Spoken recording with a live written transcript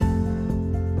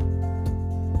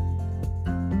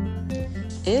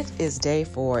It is day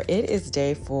 4. It is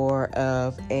day 4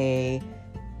 of a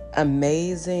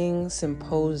amazing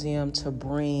symposium to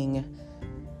bring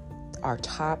our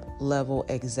top level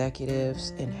executives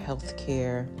in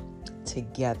healthcare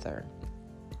together.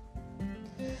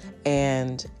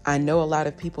 And I know a lot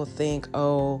of people think,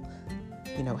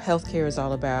 healthcare is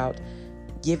all about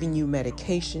giving you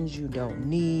medications you don't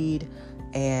need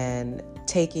and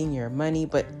taking your money.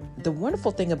 But the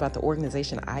wonderful thing about the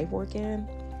organization I work in,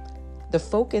 the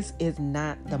focus is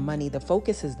not the money. The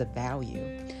focus is the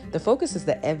value. The focus is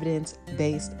the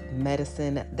evidence-based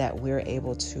medicine that we're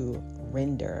able to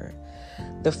render.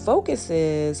 The focus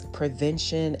is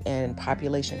prevention and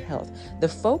population health. The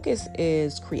focus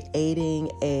is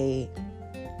creating a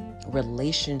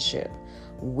relationship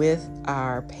with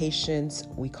our patients.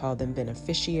 We call them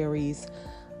beneficiaries,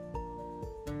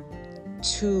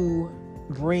 to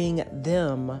bring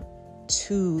them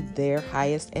to their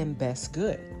highest and best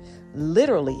good.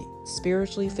 Literally,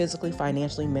 spiritually, physically,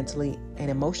 financially, mentally, and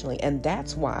emotionally. And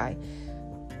that's why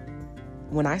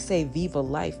when I say Viva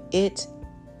Life, it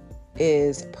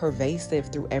is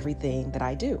pervasive through everything that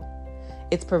I do.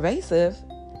 It's pervasive,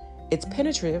 it's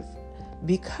penetrative,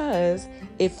 because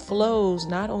it flows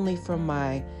not only from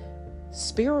my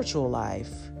spiritual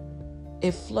life,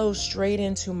 it flows straight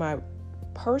into my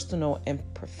personal and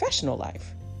professional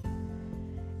life.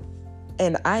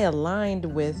 And I aligned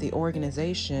with the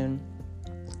organization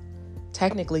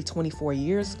technically 24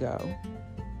 years ago.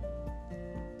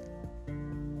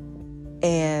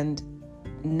 And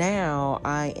now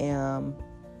I am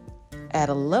at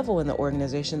a level in the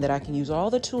organization that I can use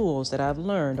all the tools that I've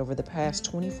learned over the past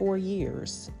 24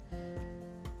 years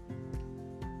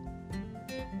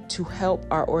to help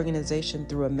our organization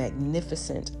through a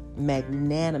magnificent,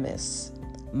 magnanimous,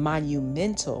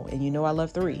 monumental, and I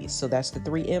love threes, so that's the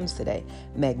 3 M's today: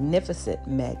 magnificent,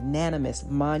 magnanimous,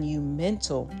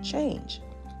 monumental change.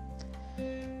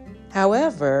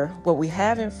 However, what we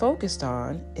haven't focused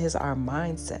on is our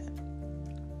mindset.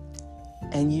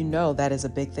 And that is a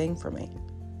big thing for me.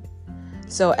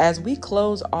 So as we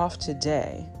close off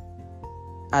today,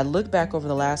 I look back over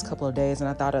the last couple of days and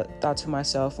I thought to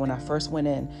myself when I first went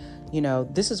in,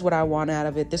 this is what I want out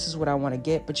of it. This is what I want to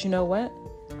get. But you know what?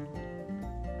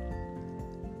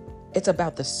 It's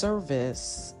about the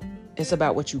service. It's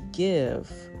about what you give.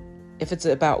 It's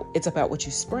about what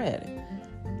you spread.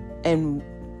 And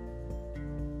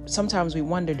sometimes we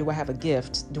wonder, do I have a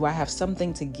gift? Do I have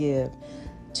something to give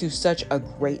to such a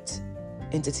great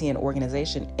entity and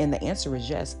organization? And the answer is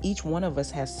yes. Each one of us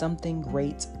has something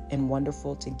great and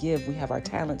wonderful to give. We have our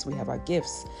talents, we have our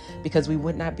gifts, because we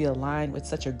would not be aligned with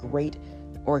such a great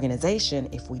organization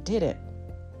if we didn't.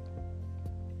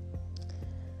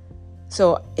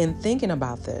 So in thinking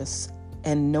about this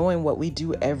and knowing what we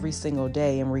do every single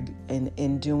day and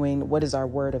in doing what is our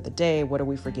word of the day, what are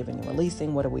we forgiving and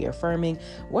releasing, what are we affirming,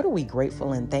 what are we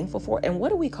grateful and thankful for, and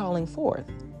what are we calling forth?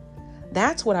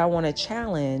 That's what I want to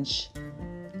challenge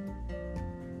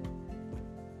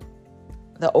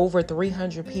the over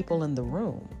 300 people in the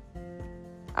room.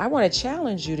 I want to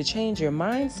challenge you to change your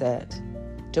mindset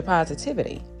to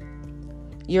positivity.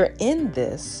 You're in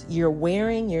this, you're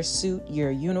wearing your suit, your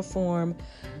uniform,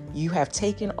 you have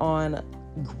taken on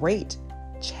great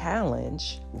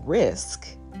challenge, risk,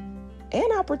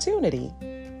 and opportunity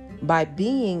by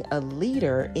being a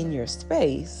leader in your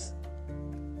space,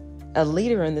 a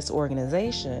leader in this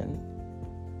organization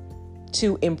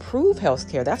to improve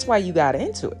healthcare. That's why you got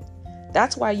into it.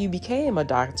 That's why you became a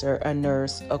doctor, a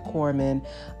nurse, a corpsman,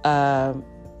 a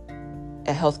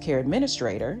healthcare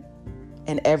administrator,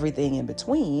 and everything in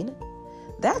between.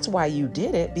 That's why you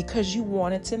did it, because you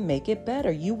wanted to make it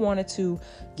better. You wanted to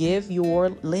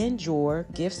lend your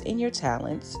gifts and your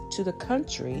talents to the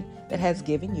country that has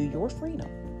given you your freedom.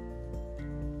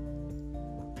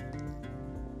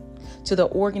 To the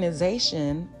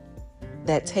organization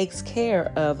that takes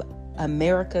care of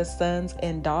America's sons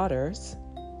and daughters,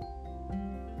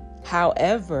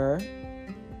 however,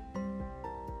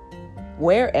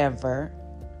 wherever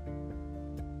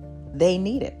they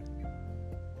need it.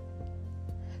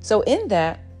 So in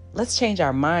that, let's change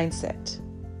our mindset.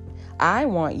 I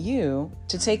want you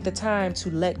to take the time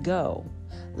to let go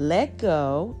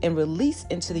and release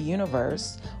into the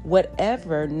universe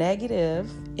whatever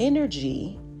negative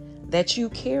energy that you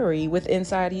carry within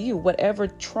inside of you, whatever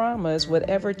traumas,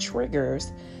 whatever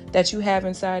triggers that you have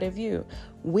inside of you.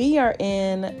 We are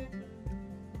in,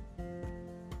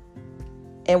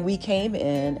 and we came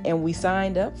in and we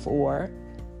signed up for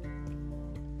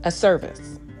a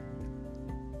service.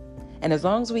 And as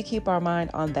long as we keep our mind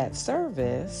on that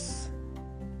service,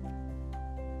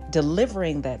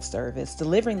 delivering that service,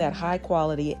 delivering that high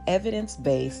quality,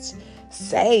 evidence-based,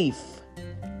 safe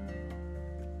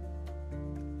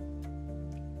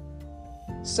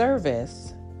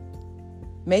service,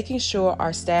 making sure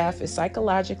our staff is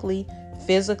psychologically,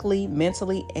 physically,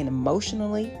 mentally, and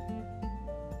emotionally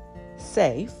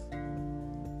safe.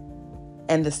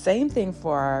 And the same thing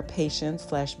for our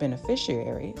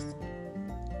patients/beneficiaries.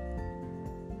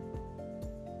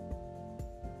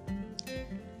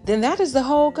 Then that is the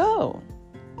whole goal.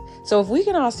 So if we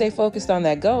can all stay focused on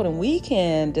that goal, then we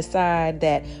can decide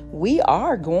that we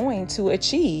are going to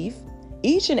achieve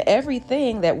each and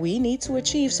everything that we need to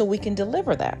achieve so we can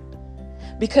deliver that.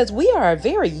 Because we are a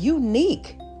very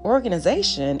unique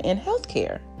organization in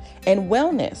healthcare and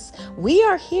wellness. We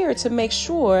are here to make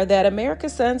sure that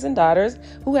America's sons and daughters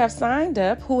who have signed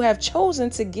up, who have chosen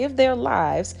to give their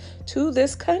lives to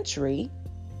this country,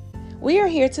 we are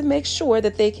here to make sure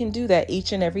that they can do that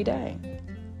each and every day.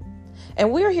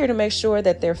 And we're here to make sure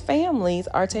that their families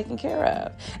are taken care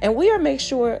of. And we are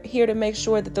here to make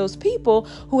sure that those people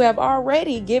who have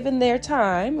already given their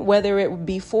time, whether it would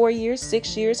be 4 years,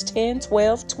 6 years, 10,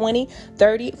 12, 20,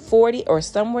 30, 40, or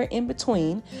somewhere in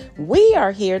between, we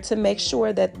are here to make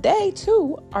sure that they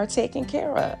too are taken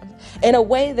care of in a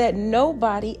way that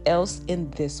nobody else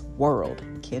in this world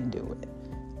can do it.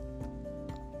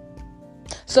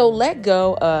 So let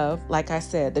go of, like I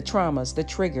said, the traumas, the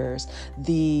triggers,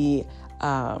 the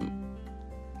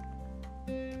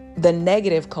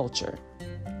negative culture,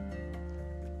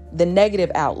 the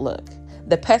negative outlook,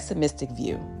 the pessimistic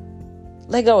view.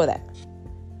 Let go of that.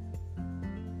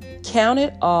 Count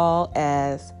it all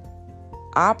as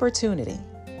opportunity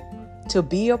to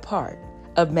be a part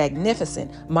of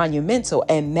magnificent, monumental,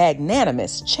 and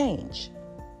magnanimous change.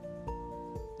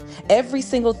 Every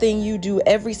single thing you do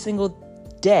every single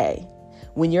day,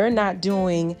 when you're not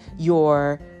doing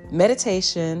your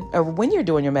meditation, or when you're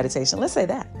doing your meditation, let's say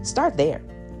that, start there.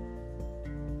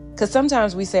 Because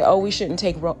sometimes we say, oh, we shouldn't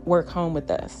take work home with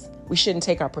us. We shouldn't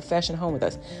take our profession home with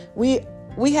us. We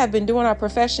have been doing our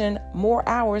profession more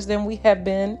hours than we have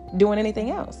been doing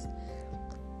anything else.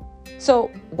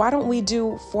 So why don't we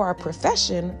do for our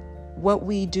profession what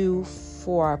we do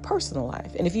for our personal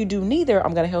life? And if you do neither,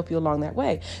 I'm going to help you along that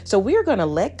way. So we're going to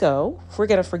let go. We're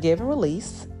going to forgive and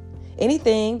release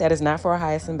anything that is not for our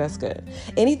highest and best good.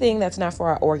 Anything that's not for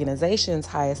our organization's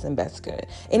highest and best good.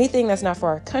 Anything that's not for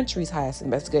our country's highest and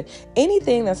best good.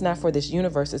 Anything that's not for this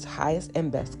universe's highest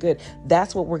and best good.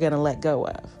 That's what we're going to let go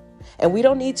of. And we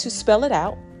don't need to spell it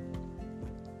out,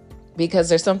 because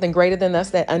there's something greater than us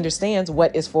that understands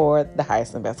what is for the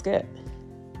highest and best good.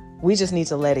 We just need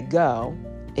to let it go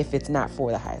if it's not for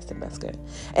the highest and best good.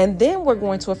 And then we're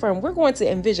going to affirm, we're going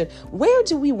to envision, where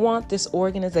do we want this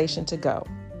organization to go?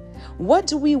 What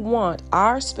do we want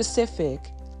our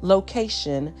specific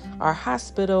location, our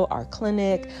hospital, our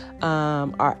clinic,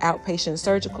 our outpatient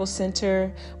surgical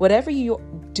center, whatever you're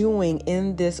doing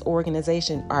in this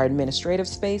organization, our administrative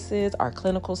spaces, our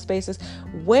clinical spaces,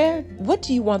 what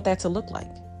do you want that to look like?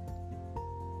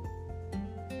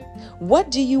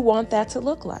 What do you want that to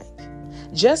look like?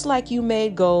 Just like you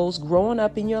made goals growing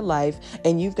up in your life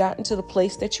and you've gotten to the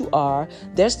place that you are,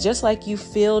 that's just like you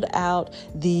filled out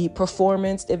the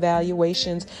performance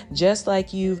evaluations, just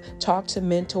like you've talked to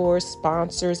mentors,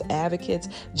 sponsors, advocates,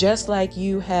 just like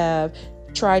you have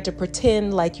tried to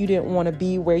pretend like you didn't want to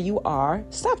be where you are.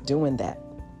 Stop doing that.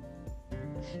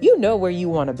 You know where you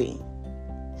want to be.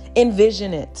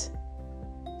 Envision it.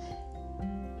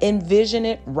 Envision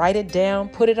it, write it down,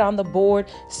 put it on the board,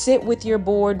 sit with your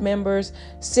board members,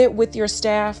 sit with your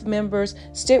staff members,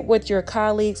 sit with your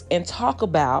colleagues, and talk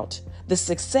about the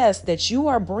success that you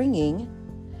are bringing,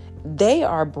 they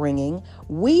are bringing,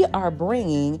 we are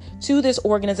bringing to this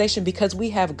organization because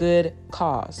we have good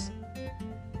cause.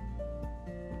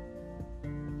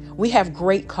 We have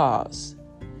great cause.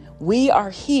 We are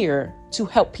here to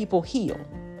help people heal.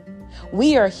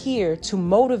 We are here to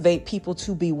motivate people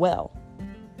to be well.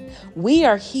 We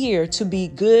are here to be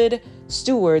good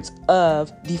stewards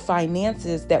of the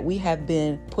finances that we have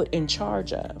been put in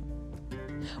charge of.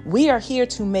 We are here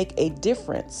to make a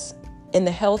difference in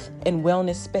the health and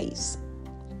wellness space.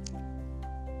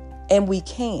 And we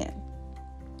can,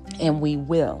 and we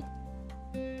will.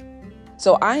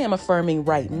 So I am affirming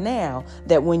right now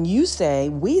that when we say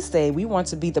we want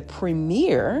to be the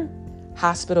premier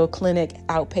hospital, clinic,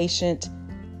 outpatient,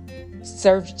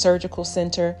 surgical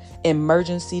center,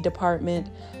 emergency department,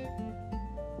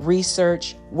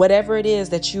 research, whatever it is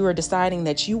that you are deciding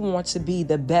that you want to be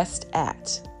the best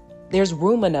at, there's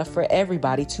room enough for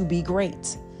everybody to be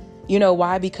great. You know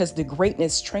why? Because the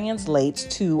greatness translates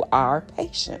to our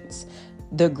patients.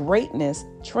 the greatness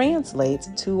translates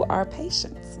to our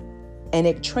patients and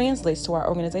it translates to our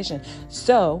organization.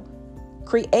 So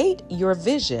create your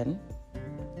vision.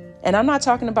 And I'm not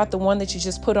talking about the one that you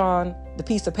just put on the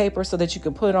piece of paper so that you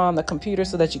can put on the computer,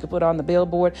 so that you can put on the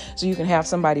billboard, so you can have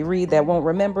somebody read that won't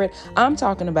remember it. I'm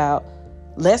talking about,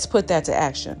 let's put that to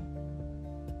action.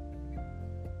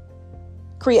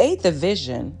 Create the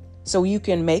vision so you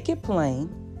can make it plain,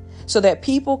 so that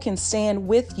people can stand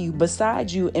with you,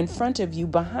 beside you, in front of you,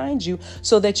 behind you,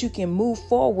 so that you can move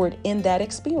forward in that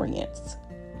experience.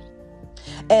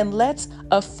 And let's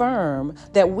affirm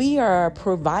that we are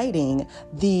providing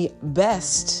the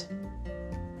best,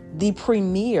 the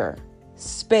premier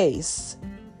space,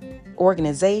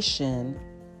 organization,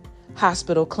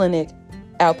 hospital, clinic,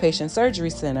 outpatient surgery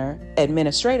center,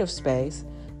 administrative space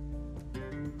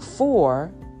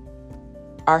for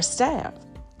our staff,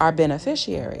 our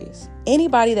beneficiaries.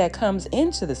 Anybody that comes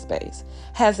into the space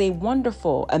has a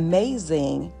wonderful,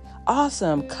 amazing,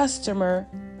 awesome customer,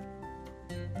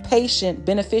 patient,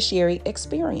 beneficiary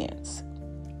experience.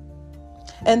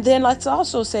 And then let's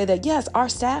also say that, yes, our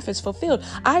staff is fulfilled.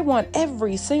 I want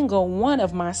every single one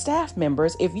of my staff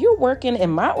members, if you're working in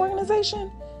my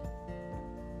organization,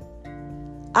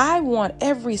 I want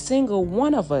every single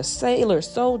one of us, sailor,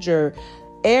 soldier,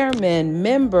 airman,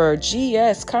 member,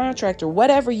 GS, contractor,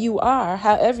 whatever you are,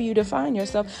 however you define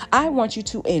yourself, I want you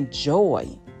to enjoy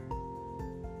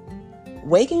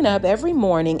waking up every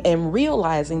morning and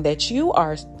realizing that you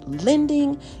are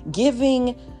lending,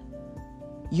 giving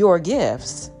your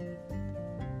gifts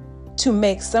to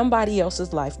make somebody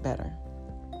else's life better.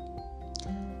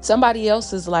 Somebody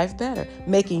else's life better,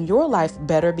 making your life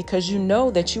better because you know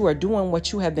that you are doing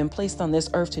what you have been placed on this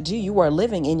earth to do. You are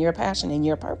living in your passion and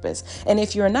your purpose. And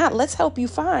if you're not, let's help you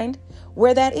find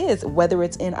where that is, whether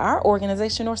it's in our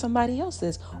organization or somebody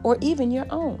else's, or even your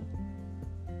own.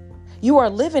 You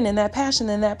are living in that passion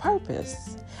and that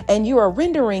purpose, and you are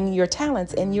rendering your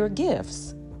talents and your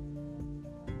gifts.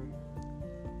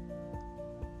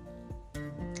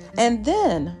 And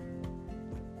then,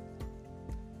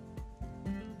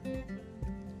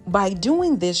 by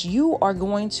doing this, you are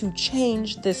going to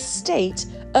change the state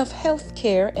of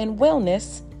healthcare and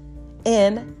wellness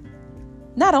in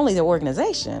not only the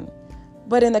organization,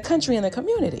 but in the country and the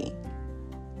community,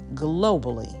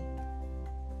 globally.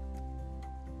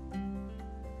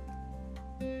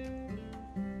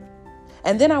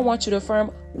 And then I want you to affirm,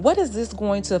 what is this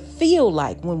going to feel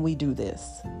like when we do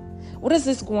this? What is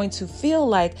this going to feel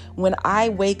like when I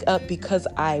wake up because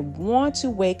I want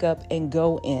to wake up and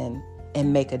go in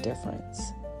and make a difference?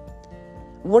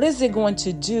 What is it going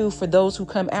to do for those who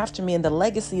come after me and the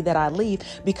legacy that I leave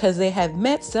because they have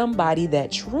met somebody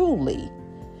that truly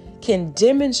can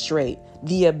demonstrate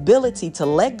the ability to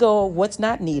let go of what's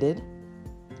not needed,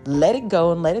 let it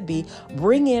go and let it be,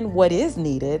 bring in what is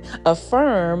needed,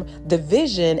 affirm the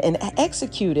vision and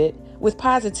execute it with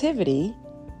positivity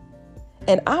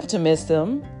and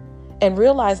optimism and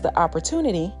realize the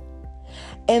opportunity.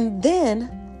 And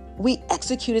then we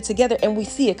execute it together and we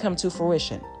see it come to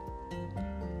fruition.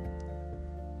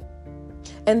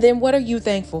 And then what are you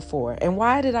thankful for? And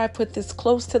why did I put this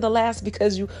close to the last?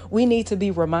 Because we need to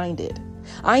be reminded.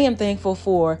 I am thankful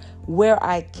for where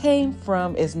I came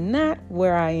from is not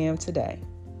where I am today.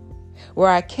 Where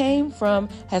I came from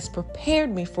has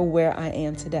prepared me for where I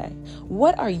am today.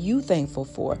 What are you thankful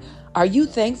for? Are you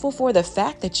thankful for the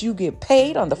fact that you get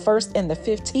paid on the 1st and the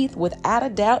 15th? Without a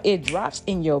doubt, it drops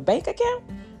in your bank account?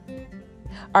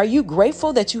 Are you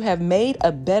grateful that you have made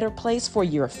a better place for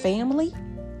your family?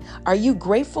 Are you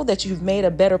grateful that you've made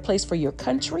a better place for your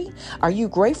country? Are you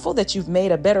grateful that you've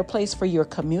made a better place for your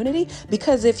community?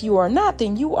 Because if you are not,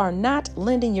 then you are not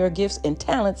lending your gifts and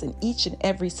talents in each and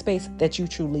every space that you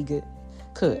truly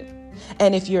could.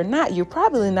 And if you're not, you're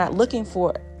probably not looking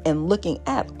for and looking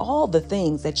at all the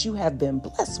things that you have been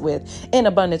blessed with in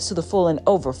abundance to the full and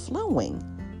overflowing.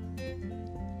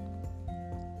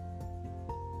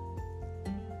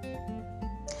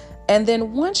 And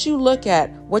then once you look at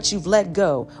what you've let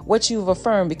go, what you've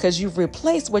affirmed, because you've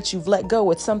replaced what you've let go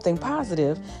with something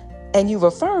positive, and you've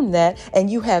affirmed that, and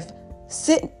you have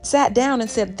sat down and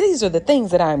said, these are the things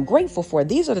that I'm grateful for.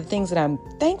 These are the things that I'm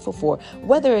thankful for,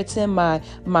 whether it's in my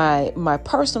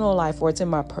personal life or it's in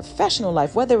my professional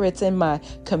life, whether it's in my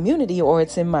community or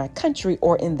it's in my country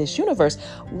or in this universe,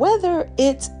 whether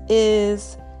it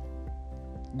is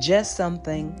just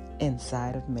something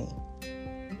inside of me.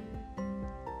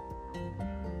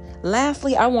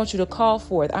 Lastly, I want you to call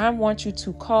forth. I want you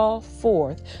to call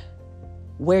forth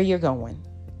where you're going.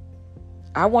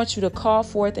 I want you to call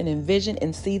forth and envision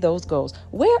and see those goals.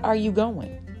 Where are you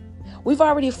going? We've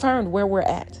already affirmed where we're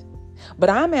at. But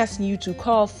I'm asking you to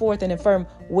call forth and affirm,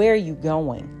 where are you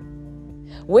going?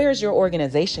 Where is your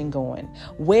organization going?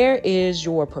 Where is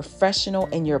your professional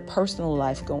and your personal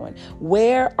life going?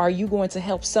 Where are you going to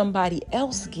help somebody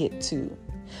else get to?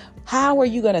 How are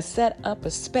you going to set up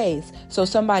a space so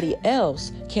somebody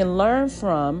else can learn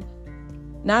from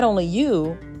not only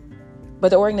you, but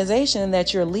the organization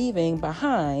that you're leaving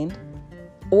behind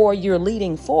or you're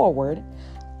leading forward?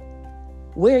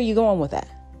 Where are you going with that?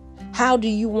 How do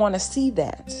you want to see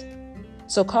that?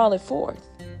 So call it forth.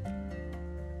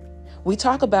 We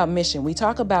talk about mission, we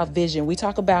talk about vision, we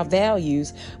talk about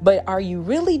values, but are you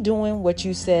really doing what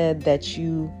you said that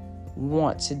you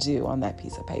want to do on that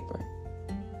piece of paper?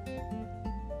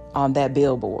 On that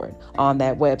billboard, on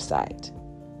that website,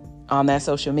 on that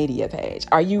social media page?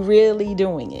 Are you really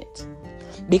doing it?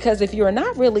 Because if you're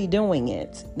not really doing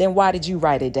it, then why did you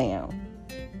write it down?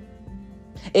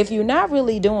 If you're not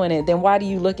really doing it, then why do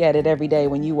you look at it every day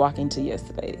when you walk into your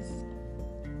space?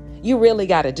 You really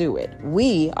got to do it.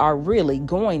 We are really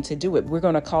going to do it. We're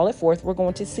going to call it forth. We're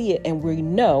going to see it. And we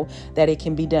know that it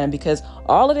can be done because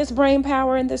all of this brain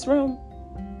power in this room,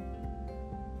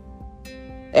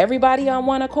 everybody on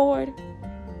one accord,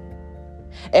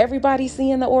 everybody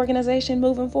seeing the organization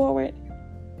moving forward,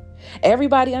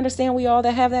 everybody understand we all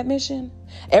that have that mission,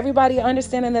 everybody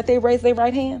understanding that they raise their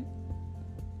right hand.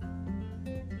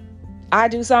 I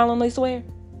do solemnly swear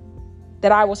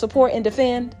that I will support and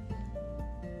defend.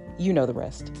 You know the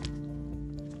rest.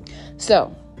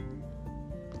 So,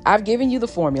 I've given you the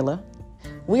formula.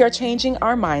 We are changing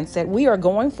our mindset. We are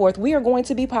going forth. We are going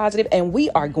to be positive, and we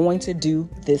are going to do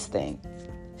this thing.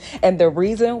 And the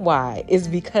reason why is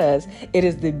because it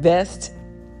is the best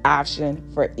option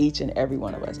for each and every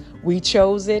one of us. We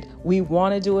chose it. We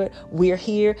want to do it. We're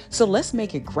here. So let's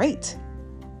make it great.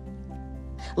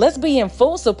 Let's be in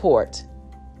full support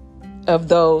of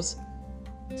those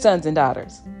sons and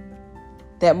daughters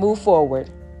that move forward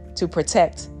to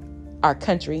protect our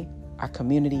country, our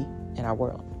community, and our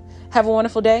world. Have a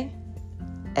wonderful day.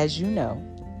 As you know,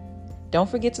 don't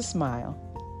forget to smile.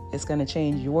 It's going to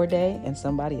change your day and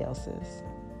somebody else's.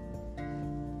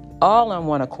 All on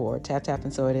one accord. Tap, tap,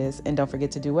 and so it is. And don't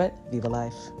forget to do what? Viva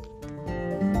life.